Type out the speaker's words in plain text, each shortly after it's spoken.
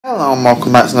and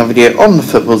welcome back to another video on the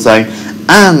Football Zone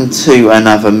and to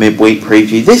another midweek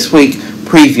preview. This week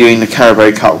previewing the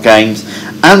Carabao Cup games,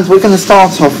 and we're going to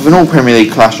start off with an all Premier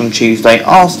League clash on Tuesday,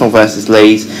 Arsenal versus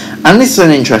Leeds, and this is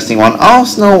an interesting one.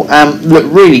 Arsenal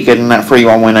looked really good in that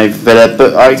 3-1 win over Villa,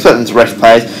 but I expect them to rest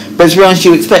players. But to be honest,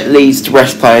 you expect Leeds to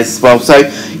rest players as well, so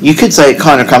you could say it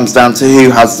kind of comes down to who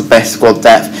has the best squad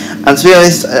depth, and to be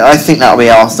honest, I think that'll be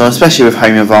Arsenal, especially with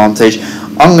home advantage.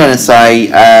 I'm going to say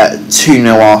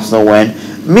 2-0 Arsenal win.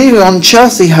 Moving on,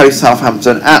 Chelsea host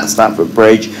Southampton at Stamford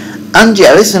Bridge. And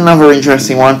yeah, this is another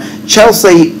interesting one.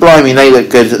 Chelsea, blimey, they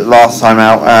looked good last time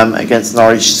out against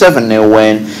Norwich. 7-0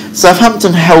 win.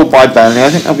 Southampton held by Burnley. I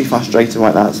think they'll be frustrated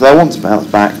like that, so they'll want to bounce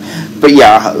back. But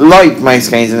yeah, like most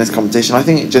games in this competition, I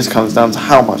think it just comes down to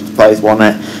how much the players want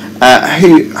it.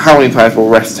 How many players will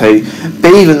rest who.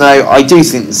 But even though I do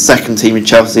think the second team in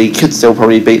Chelsea could still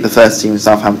probably beat the first team in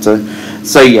Southampton.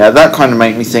 So yeah, that kind of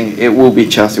makes me think it will be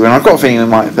Chelsea win. I've got a feeling we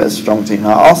might have a strong team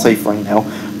now. I'll say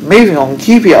 3-0. Moving on,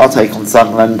 QPR take on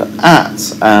Sunderland at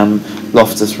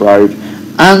Loftus Road.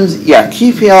 And yeah,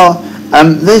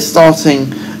 QPR, they're starting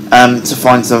to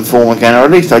find some form again, or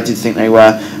at least I did think they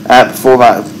were before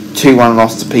that 2-1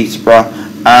 loss to Peterborough.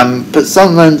 But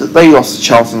Sunderland, they lost to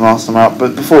Charlton last time out,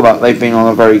 but before that they've been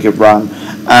on a very good run.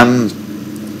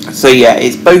 So yeah,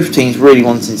 it's both teams really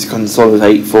wanting to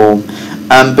consolidate form.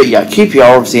 But yeah,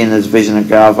 QPR obviously in the division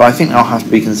above. I think they'll have to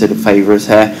be considered favourites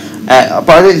here. But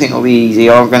I don't think it'll be easy.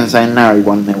 I'm going to say a narrow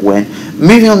 1-0 win.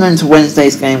 Moving on then to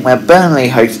Wednesday's game where Burnley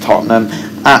host Tottenham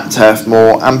at Turf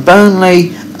Moor. And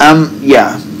Burnley,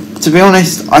 yeah, to be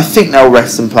honest, I think they'll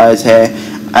rest some players here.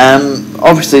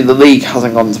 Obviously the league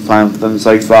hasn't gone to plan for them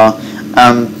so far.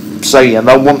 So yeah,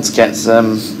 they'll want to get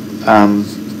some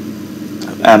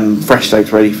fresh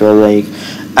legs ready for the league.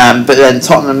 But then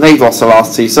Tottenham, they've lost the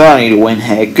last two, so they need a win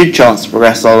here. Good chance to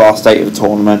progress to the last state of the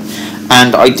tournament.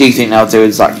 And I do think they'll do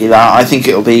exactly that. I think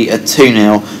it'll be a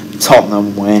 2-0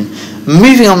 Tottenham win.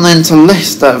 Moving on then to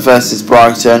Leicester versus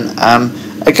Brighton.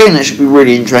 Again, that should be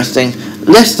really interesting.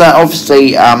 Leicester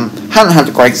obviously haven't had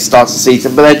the greatest start to the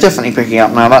season, but they're definitely picking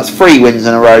up now. That's 3 wins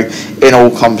in a row in all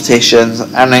competitions.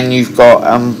 And then you've got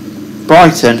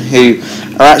Brighton, who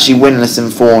are actually winless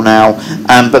in 4 now,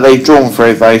 but they've drawn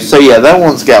 3 of those. So yeah, they'll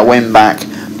want to get a win back.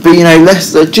 But you know,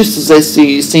 Leicester, just as they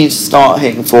seem to start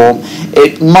hitting form,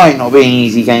 it might not be an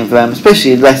easy game for them,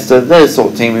 especially Leicester. They're the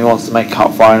sort of team who wants to make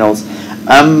cup finals.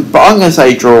 But I'm going to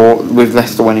say draw with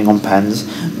Leicester winning on pens.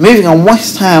 Moving on,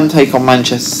 West Ham take on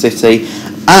Manchester City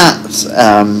at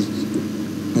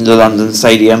the London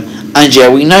Stadium. And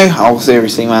yeah, we know how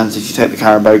seriously Man City take the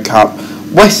Carabao Cup.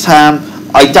 West Ham,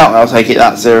 I doubt they'll take it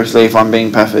that seriously, if I'm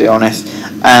being perfectly honest.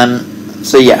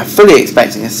 So yeah, fully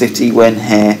expecting a City win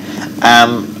here.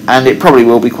 And it probably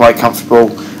will be quite comfortable,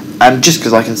 just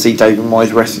because I can see David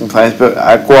Moyes resting players, but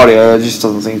Guardiola just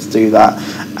doesn't seem to do that.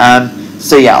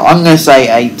 So yeah, I'm going to say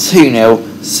a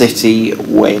 2-0 City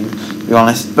win, to be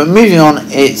honest. But moving on,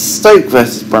 it's Stoke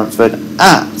versus Brentford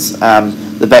at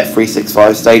the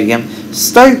Bet365 Stadium.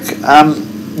 Stoke,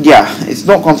 yeah, it's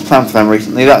not gone to plan for them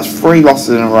recently. That's 3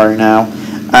 losses in a row now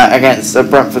against a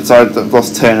Brentford side that have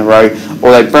lost 2 in a row,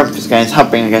 although Brentford's games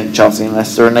have been against Chelsea and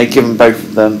Leicester, and they've given both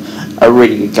of them a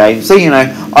really good game. So, you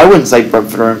know, I wouldn't say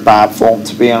Brentford are in bad form,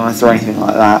 to be honest, or anything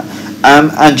like that.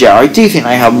 And yeah, I do think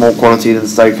they have more quality than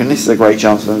Stoke, and this is a great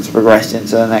chance for them to progress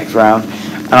into the next round,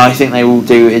 and I think they will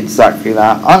do exactly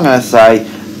that. I'm going to say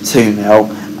 2-0.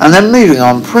 And then moving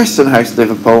on, Preston host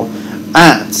Liverpool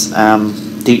at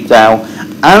Deepdale,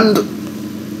 and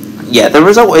yeah, the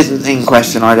result isn't in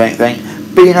question, I don't think.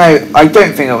 But you know, I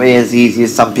don't think it'll be as easy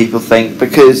as some people think,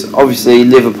 because obviously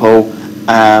Liverpool,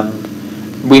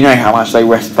 we know how much they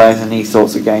rest players in these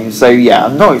sorts of games. So yeah,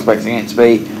 I'm not expecting it to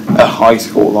be a high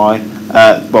score line.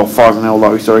 Well, 5-0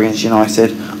 low score against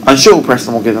United. I'm sure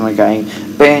Preston will give them a game,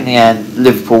 but in the end,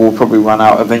 Liverpool will probably run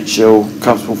out eventual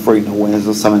comfortable 3-0 winners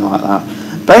or something like that.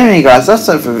 But anyway guys, that's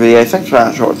it for the video. Thanks very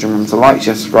much for watching. Remember to like,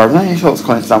 share, subscribe, and any thoughts,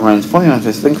 comments down below. Follow me on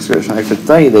Facebook, link description for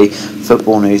daily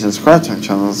football news, and subscribe to my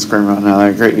channel on the screen right now.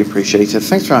 I greatly appreciate it.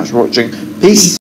 Thanks very much for watching. Peace.